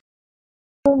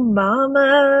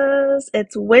Mamas,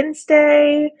 it's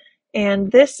Wednesday,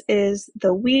 and this is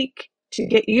the week to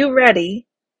get you ready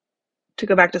to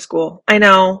go back to school. I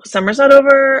know summer's not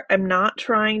over. I'm not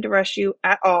trying to rush you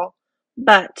at all,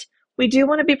 but we do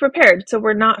want to be prepared so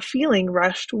we're not feeling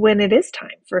rushed when it is time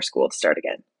for school to start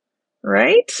again,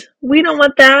 right? We don't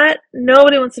want that.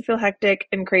 Nobody wants to feel hectic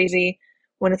and crazy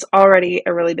when it's already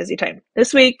a really busy time.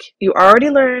 This week, you already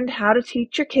learned how to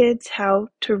teach your kids how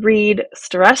to read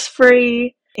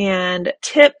stress-free and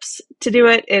tips to do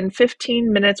it in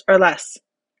 15 minutes or less.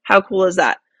 How cool is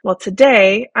that? Well,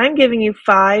 today I'm giving you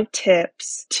 5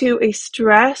 tips to a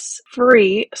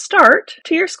stress-free start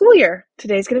to your school year.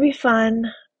 Today's going to be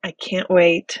fun. I can't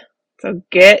wait. So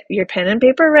get your pen and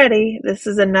paper ready. This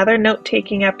is another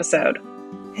note-taking episode.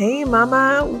 Hey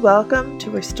Mama, welcome to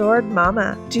Restored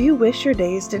Mama. Do you wish your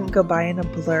days didn't go by in a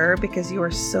blur because you are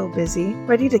so busy?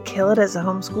 Ready to kill it as a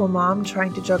homeschool mom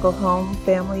trying to juggle home,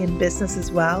 family, and business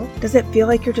as well? Does it feel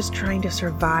like you're just trying to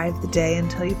survive the day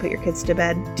until you put your kids to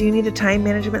bed? Do you need a time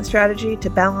management strategy to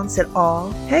balance it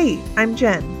all? Hey, I'm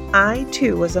Jen. I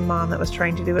too was a mom that was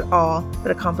trying to do it all,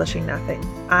 but accomplishing nothing.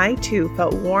 I too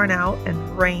felt worn out and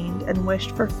drained and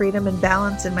wished for freedom and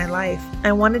balance in my life.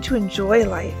 I wanted to enjoy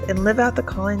life and live out the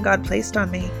calling God placed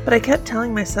on me, but I kept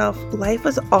telling myself life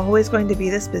was always going to be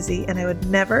this busy and I would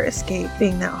never escape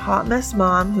being that hot mess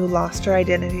mom who lost her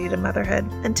identity to motherhood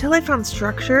until I found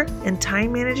structure and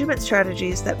time management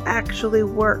strategies that actually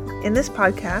work. In this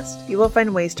podcast, you will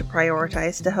find ways to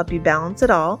prioritize to help you balance it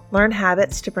all, learn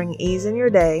habits to bring ease in your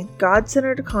day,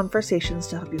 God-centered conversations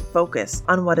to help you focus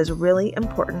on what is really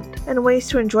important, and ways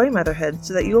to enjoy motherhood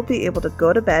so that you will be able to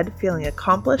go to bed feeling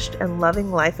accomplished and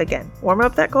loving life again. Warm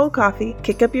up that cold coffee,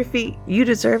 kick up your feet. You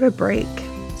deserve a break.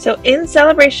 So in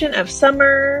celebration of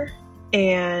summer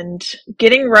and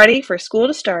getting ready for school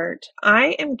to start,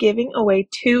 I am giving away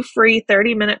 2 free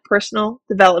 30-minute personal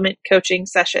development coaching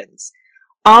sessions.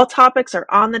 All topics are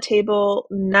on the table.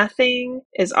 Nothing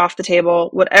is off the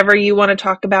table. Whatever you want to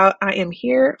talk about, I am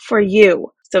here for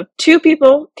you. So 2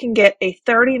 people can get a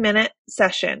 30-minute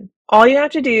session. All you have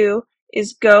to do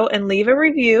is go and leave a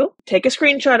review, take a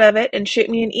screenshot of it, and shoot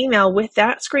me an email with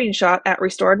that screenshot at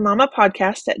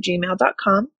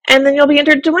restoredmamapodcast@gmail.com, and then you'll be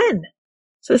entered to win.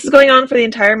 So this is going on for the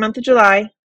entire month of July,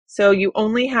 so you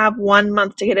only have 1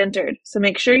 month to get entered. So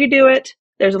make sure you do it.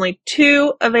 There's only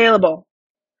 2 available.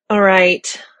 All right,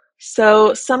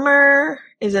 so summer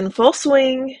is in full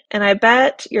swing, and I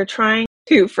bet you're trying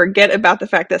to forget about the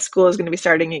fact that school is going to be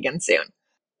starting again soon.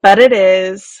 But it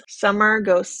is. Summer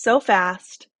goes so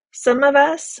fast. Some of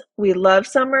us, we love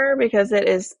summer because it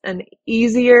is an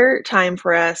easier time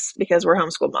for us because we're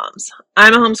homeschool moms.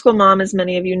 I'm a homeschool mom, as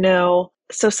many of you know,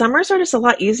 so summers are just a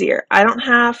lot easier. I don't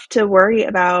have to worry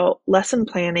about lesson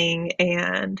planning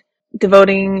and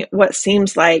devoting what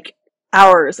seems like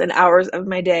hours and hours of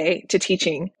my day to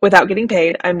teaching without getting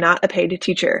paid. I'm not a paid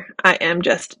teacher. I am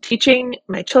just teaching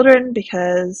my children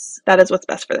because that is what's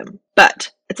best for them.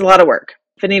 But it's a lot of work.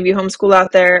 If any of you homeschool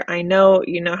out there, I know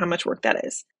you know how much work that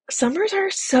is. Summers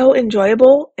are so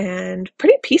enjoyable and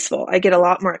pretty peaceful. I get a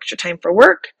lot more extra time for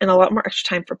work and a lot more extra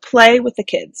time for play with the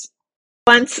kids.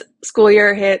 Once school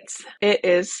year hits, it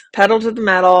is pedal to the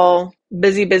metal,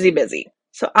 busy, busy, busy.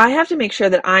 So I have to make sure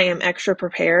that I am extra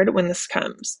prepared when this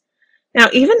comes. Now,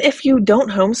 even if you don't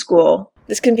homeschool,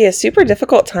 this can be a super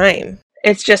difficult time.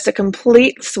 It's just a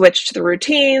complete switch to the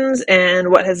routines and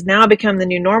what has now become the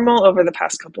new normal over the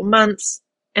past couple months.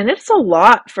 And it's a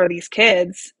lot for these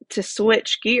kids to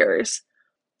switch gears.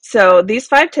 So these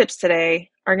 5 tips today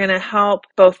are going to help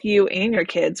both you and your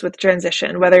kids with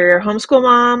transition. Whether you're a homeschool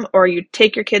mom or you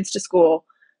take your kids to school,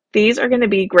 these are going to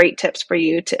be great tips for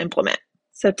you to implement.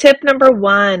 So tip number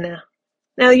 1.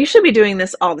 Now, you should be doing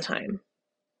this all the time.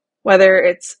 Whether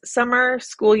it's summer,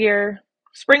 school year,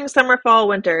 spring, summer, fall,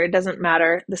 winter, it doesn't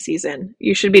matter the season.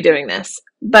 You should be doing this.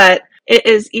 But it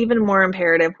is even more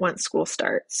imperative once school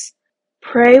starts.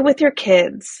 Pray with your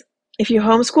kids. If you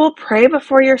homeschool, pray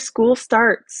before your school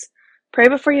starts. Pray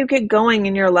before you get going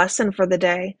in your lesson for the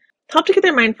day. Help to get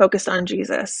their mind focused on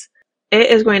Jesus. It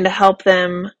is going to help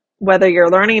them whether you're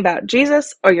learning about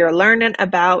Jesus or you're learning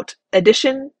about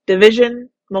addition, division,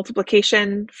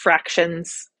 multiplication,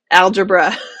 fractions,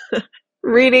 algebra,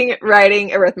 reading,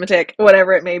 writing, arithmetic,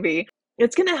 whatever it may be.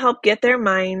 It's going to help get their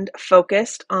mind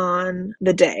focused on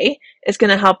the day. It's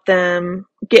going to help them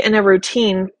get in a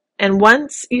routine. And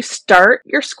once you start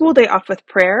your school day off with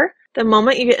prayer, the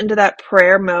moment you get into that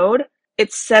prayer mode,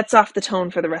 it sets off the tone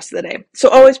for the rest of the day. So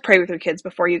always pray with your kids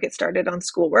before you get started on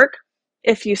schoolwork.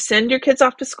 If you send your kids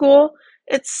off to school,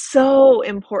 it's so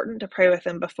important to pray with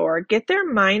them before. Get their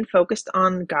mind focused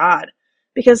on God.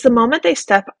 Because the moment they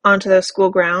step onto those school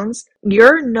grounds,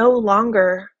 you're no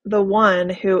longer the one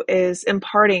who is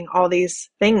imparting all these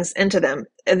things into them.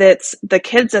 It's the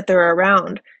kids that they're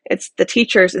around. It's the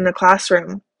teachers in the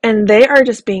classroom. And they are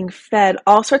just being fed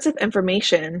all sorts of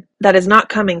information that is not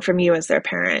coming from you as their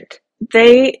parent.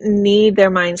 They need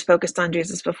their minds focused on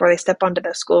Jesus before they step onto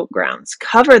the school grounds.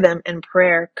 Cover them in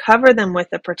prayer. Cover them with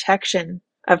the protection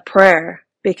of prayer,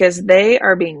 because they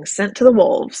are being sent to the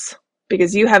wolves,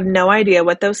 because you have no idea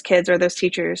what those kids or those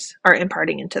teachers are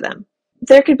imparting into them.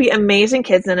 There could be amazing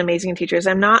kids and amazing teachers.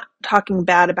 I'm not talking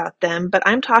bad about them, but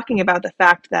I'm talking about the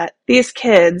fact that these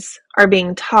kids are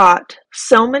being taught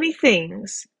so many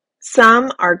things.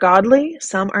 Some are godly,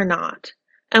 some are not.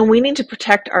 And we need to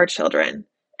protect our children.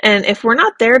 And if we're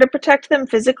not there to protect them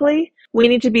physically, we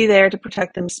need to be there to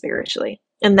protect them spiritually.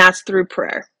 And that's through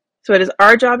prayer. So it is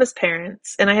our job as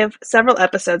parents, and I have several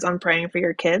episodes on praying for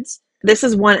your kids. This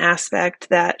is one aspect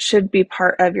that should be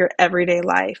part of your everyday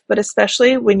life, but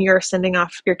especially when you're sending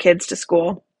off your kids to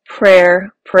school.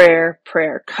 Prayer, prayer,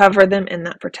 prayer. Cover them in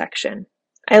that protection.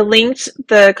 I linked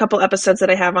the couple episodes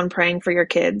that I have on praying for your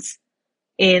kids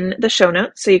in the show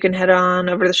notes, so you can head on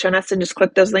over to the show notes and just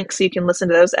click those links so you can listen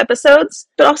to those episodes.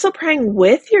 But also praying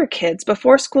with your kids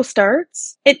before school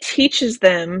starts, it teaches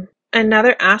them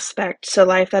another aspect to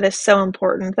life that is so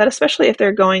important, that especially if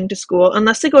they're going to school,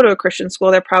 unless they go to a Christian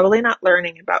school, they're probably not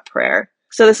learning about prayer.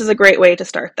 So this is a great way to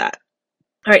start that.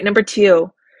 All right, number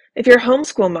 2, if you're a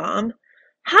homeschool mom,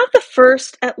 have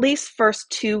the at least first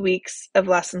 2 weeks of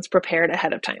lessons prepared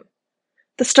ahead of time.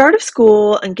 The start of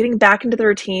school and getting back into the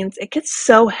routines, it gets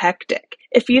so hectic.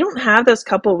 If you don't have those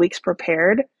couple weeks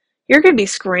prepared, you're going to be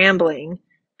scrambling,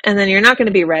 and then you're not going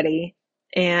to be ready,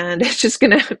 and it's just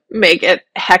going to make it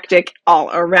hectic all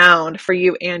around for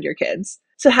you and your kids.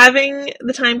 So having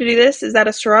the time to do this, is that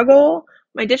a struggle?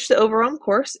 My Ditch the Overwhelm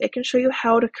course, it can show you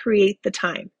how to create the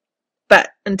time. But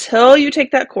until you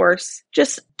take that course,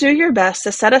 just do your best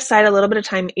to set aside a little bit of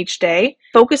time each day.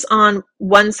 Focus on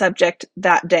one subject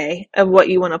that day of what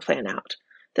you want to plan out.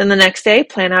 Then the next day,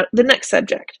 plan out the next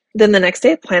subject. Then the next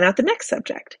day, plan out the next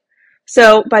subject.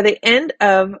 So by the end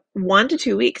of 1 to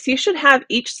 2 weeks, you should have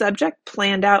each subject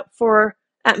planned out for,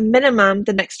 at minimum,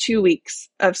 the next 2 weeks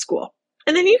of school.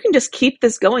 And then you can just keep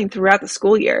this going throughout the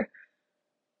school year.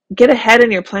 Get ahead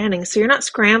in your planning so you're not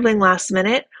scrambling last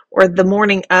minute or the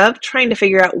morning of trying to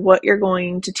figure out what you're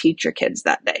going to teach your kids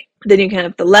that day. Then you can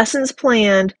have the lessons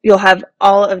planned. You'll have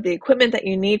all of the equipment that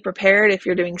you need prepared. If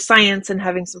you're doing science and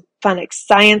having some fun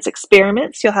science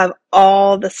experiments, you'll have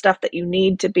all the stuff that you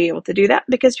need to be able to do that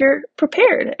because you're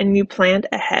prepared and you planned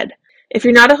ahead. If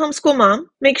you're not a homeschool mom,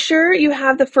 make sure you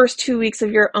have the first 2 weeks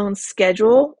of your own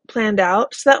schedule planned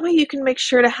out, so that way you can make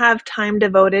sure to have time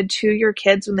devoted to your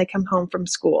kids when they come home from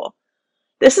school.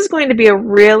 This is going to be a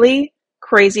really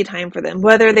crazy time for them,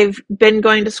 whether they've been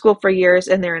going to school for years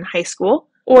and they're in high school,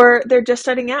 or they're just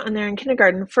starting out and they're in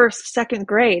kindergarten, first, second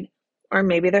grade, or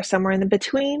maybe they're somewhere in the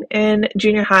between in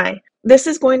junior high. This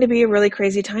is going to be a really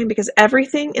crazy time because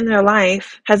everything in their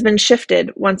life has been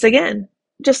shifted once again.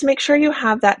 Just make sure you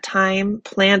have that time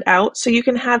planned out so you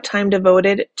can have time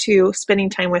devoted to spending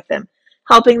time with them,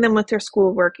 helping them with their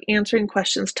schoolwork, answering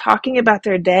questions, talking about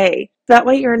their day. That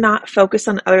way you're not focused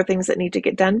on other things that need to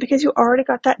get done because you already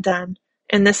got that done,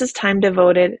 and this is time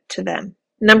devoted to them.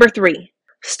 Number 3,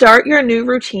 start your new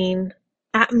routine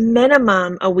at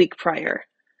minimum a week prior.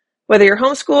 Whether you're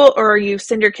homeschool or you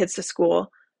send your kids to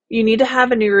school, you need to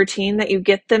have a new routine that you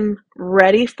get them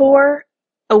ready for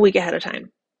a week ahead of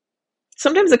time.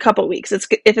 Sometimes a couple weeks if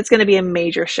it's going to be a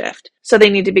major shift. So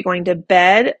they need to be going to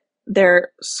bed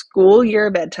their school year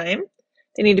bedtime.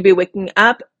 They need to be waking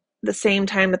up the same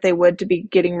time that they would to be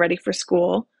getting ready for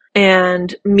school.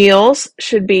 And meals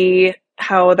should be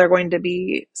how they're going to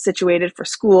be situated for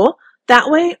school.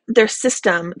 That way, their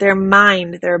system, their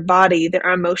mind, their body,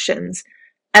 their emotions,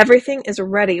 everything is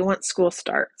ready once school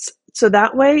starts. So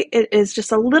that way, it is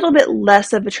just a little bit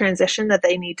less of a transition that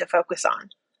they need to focus on.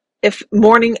 If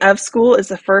morning of school is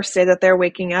the first day that they're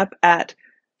waking up at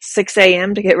 6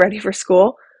 a.m. to get ready for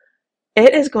school,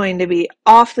 it is going to be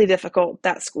awfully difficult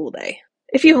that school day.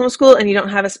 If you homeschool and you don't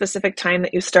have a specific time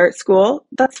that you start school,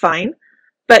 that's fine.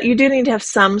 But you do need to have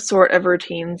some sort of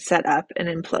routine set up and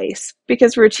in place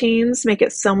because routines make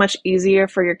it so much easier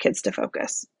for your kids to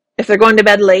focus. If they're going to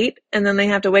bed late and then they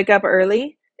have to wake up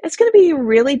early, it's going to be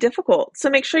really difficult.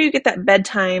 So make sure you get that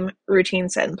bedtime routine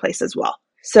set in place as well.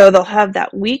 So they'll have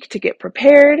that week to get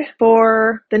prepared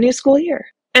for the new school year.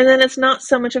 And then it's not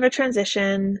so much of a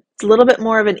transition. It's a little bit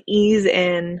more of an ease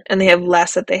in, and they have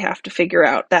less that they have to figure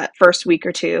out that first week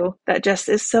or two that just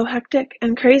is so hectic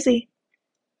and crazy.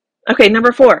 Okay,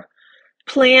 number 4,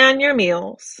 plan your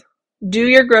meals. do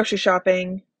your grocery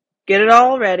shopping, get it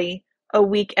all ready a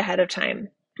week ahead of time.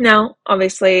 Now,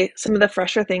 obviously, some of the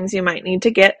fresher things you might need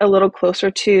to get a little closer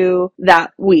to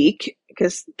that week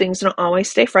because things don't always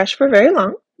stay fresh for very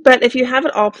long. But if you have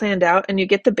it all planned out and you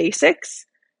get the basics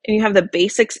and you have the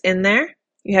basics in there,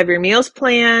 you have your meals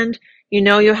planned, you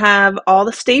know you have all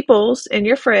the staples in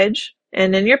your fridge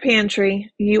and in your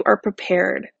pantry, you are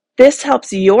prepared. This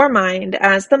helps your mind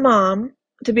as the mom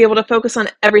to be able to focus on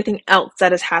everything else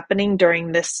that is happening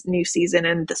during this new season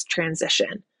and this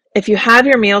transition. If you have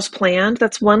your meals planned,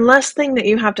 that's one less thing that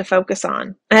you have to focus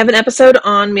on. I have an episode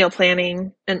on meal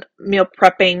planning and meal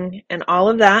prepping and all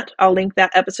of that. I'll link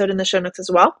that episode in the show notes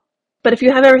as well. But if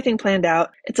you have everything planned out,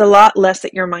 it's a lot less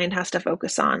that your mind has to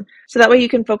focus on. So that way you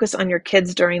can focus on your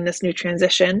kids during this new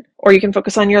transition, or you can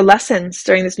focus on your lessons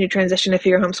during this new transition if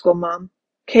you're a homeschool mom.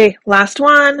 Okay, last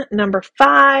one, number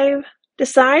 5.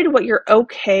 Decide what you're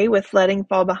okay with letting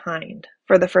fall behind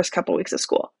for the first couple weeks of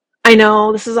school. I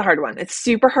know this is a hard one. It's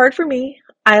super hard for me.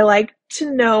 I like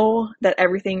to know that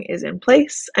everything is in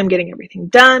place. I'm getting everything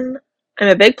done. I'm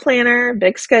a big planner,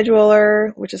 big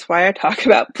scheduler, which is why I talk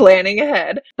about planning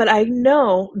ahead. But I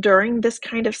know during this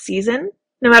kind of season,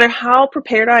 no matter how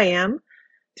prepared I am,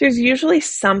 there's usually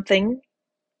something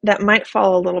that might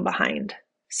fall a little behind.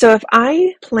 So if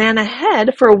I plan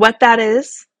ahead for what that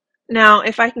is, now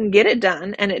if I can get it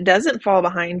done and it doesn't fall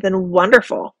behind, then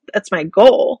wonderful. That's my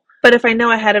goal. But if I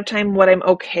know ahead of time what I'm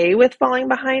okay with falling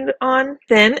behind on,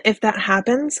 then if that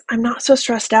happens, I'm not so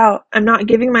stressed out. I'm not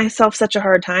giving myself such a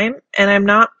hard time, and I'm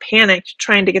not panicked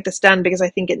trying to get this done because I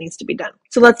think it needs to be done.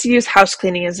 So let's use house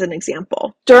cleaning as an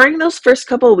example. During those first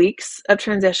couple of weeks of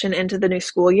transition into the new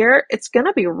school year, it's going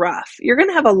to be rough. You're going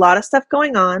to have a lot of stuff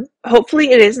going on. Hopefully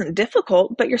it isn't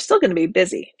difficult, but you're still going to be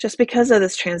busy just because of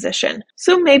this transition.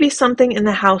 So maybe something in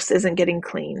the house isn't getting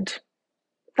cleaned.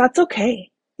 That's okay.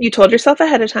 You told yourself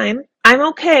ahead of time, I'm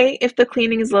okay if the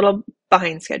cleaning is a little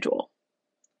behind schedule.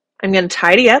 I'm going to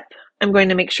tidy up. I'm going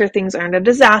to make sure things aren't a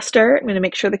disaster. I'm going to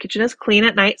make sure the kitchen is clean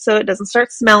at night so it doesn't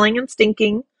start smelling and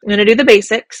stinking. I'm going to do the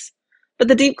basics, but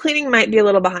the deep cleaning might be a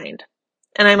little behind,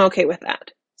 and I'm okay with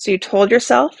that. So you told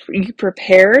yourself, you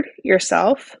prepared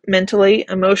yourself mentally,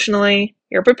 emotionally,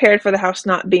 you're prepared for the house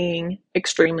not being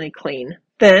extremely clean.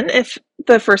 Then if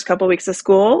the first couple weeks of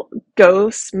school go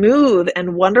smooth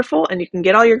and wonderful and you can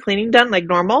get all your cleaning done like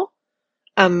normal,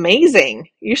 amazing.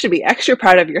 You should be extra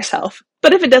proud of yourself.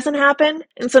 But if it doesn't happen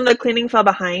and some of the cleaning fell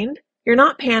behind, you're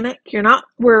not panicked, you're not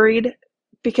worried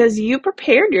because you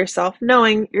prepared yourself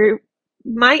knowing you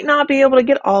might not be able to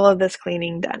get all of this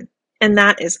cleaning done. And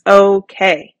that is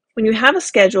okay. When you have a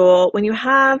schedule, when you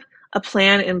have a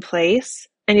plan in place,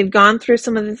 and you've gone through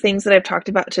some of the things that I've talked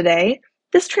about today,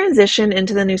 this transition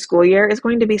into the new school year is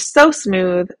going to be so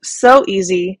smooth, so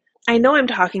easy. I know I'm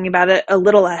talking about it a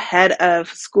little ahead of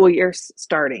school year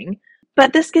starting,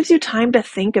 but this gives you time to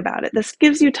think about it. This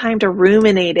gives you time to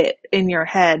ruminate it in your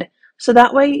head. So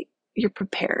that way you're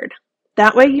prepared.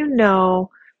 That way you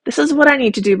know this is what I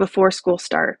need to do before school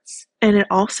starts. And it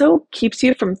also keeps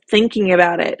you from thinking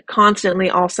about it constantly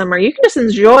all summer. You can just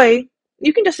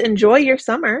enjoy your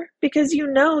summer because you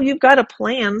know you've got a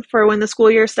plan for when the school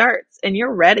year starts and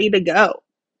you're ready to go.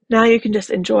 Now you can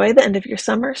just enjoy the end of your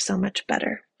summer so much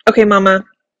better. Okay, Mama, I'm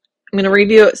going to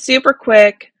review it super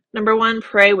quick. Number 1,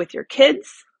 pray with your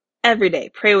kids. Every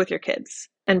day, pray with your kids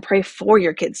and pray for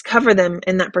your kids. Cover them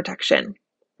in that protection.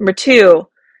 Number 2,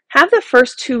 have the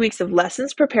first 2 weeks of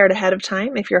lessons prepared ahead of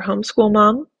time if you're a homeschool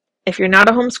mom. If you're not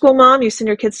a homeschool mom, you send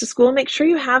your kids to school, make sure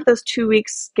you have those 2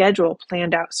 weeks schedule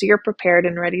planned out so you're prepared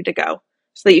and ready to go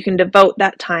so that you can devote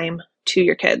that time to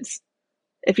your kids.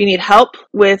 If you need help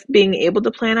with being able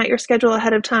to plan out your schedule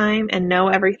ahead of time and know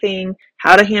everything,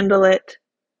 how to handle it,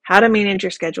 how to manage your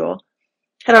schedule,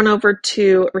 head on over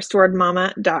to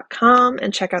restoredmama.com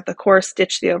and check out the course,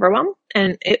 Ditch the Overwhelm,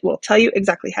 and it will tell you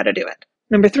exactly how to do it.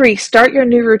 Number 3, start your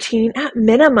new routine at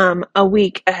minimum a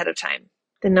week ahead of time.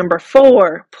 Then number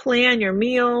 4, plan your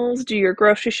meals, do your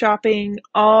grocery shopping,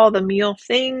 all the meal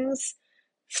things,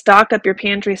 stock up your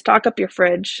pantry, stock up your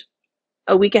fridge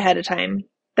a week ahead of time.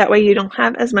 That way you don't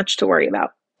have as much to worry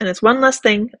about. And it's one less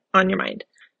thing on your mind.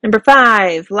 Number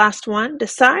 5, last one,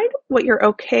 decide what you're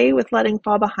okay with letting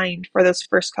fall behind for those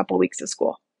first couple weeks of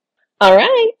school. All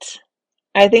right.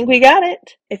 I think we got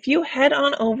it. If you head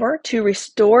on over to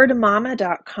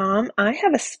restoredmama.com, I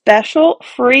have a special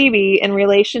freebie in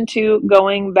relation to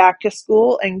going back to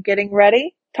school and getting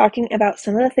ready, talking about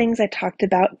some of the things I talked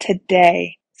about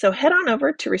today. So head on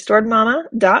over to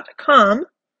restoredmama.com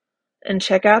and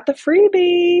check out the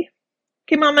freebie.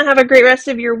 Okay, Mama, have a great rest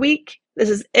of your week. This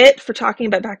is it for talking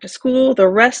about back to school. The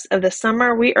rest of the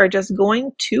summer, we are just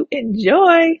going to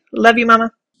enjoy. Love you,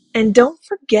 Mama. And don't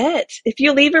forget, if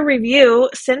you leave a review,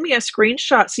 send me a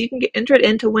screenshot so you can get entered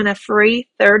in to win a free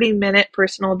 30-minute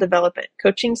personal development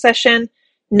coaching session.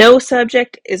 No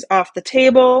subject is off the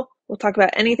table. We'll talk about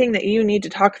anything that you need to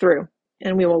talk through,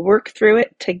 and we will work through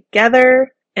it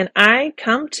together. And I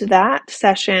come to that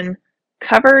session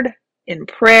covered in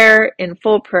prayer, in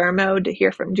full prayer mode, to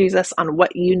hear from Jesus on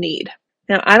what you need.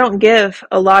 Now, I don't give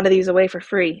a lot of these away for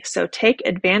free, so take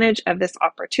advantage of this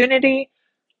opportunity.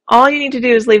 All you need to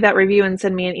do is leave that review and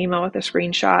send me an email with a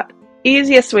screenshot.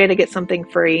 Easiest way to get something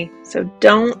free, so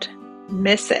don't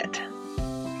miss it.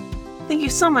 Thank you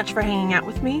so much for hanging out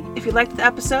with me. If you liked the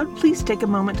episode, please take a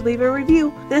moment to leave a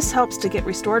review. This helps to get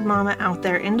Restored Mama out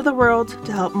there into the world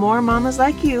to help more mamas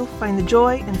like you find the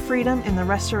joy and freedom in the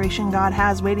restoration God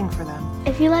has waiting for them.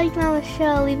 If you liked Mama's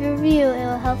show, leave a review. It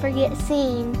will help her get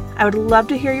seen. I would love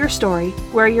to hear your story,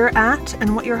 where you're at,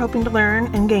 and what you're hoping to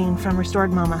learn and gain from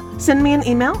Restored Mama. Send me an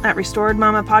email at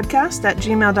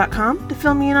restoredmamapodcast@gmail.com to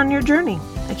fill me in on your journey.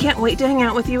 I can't wait to hang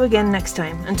out with you again next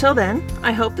time. Until then,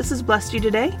 I hope this has blessed you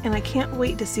today, and I can't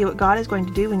wait to see what God is going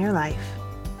to do in your life.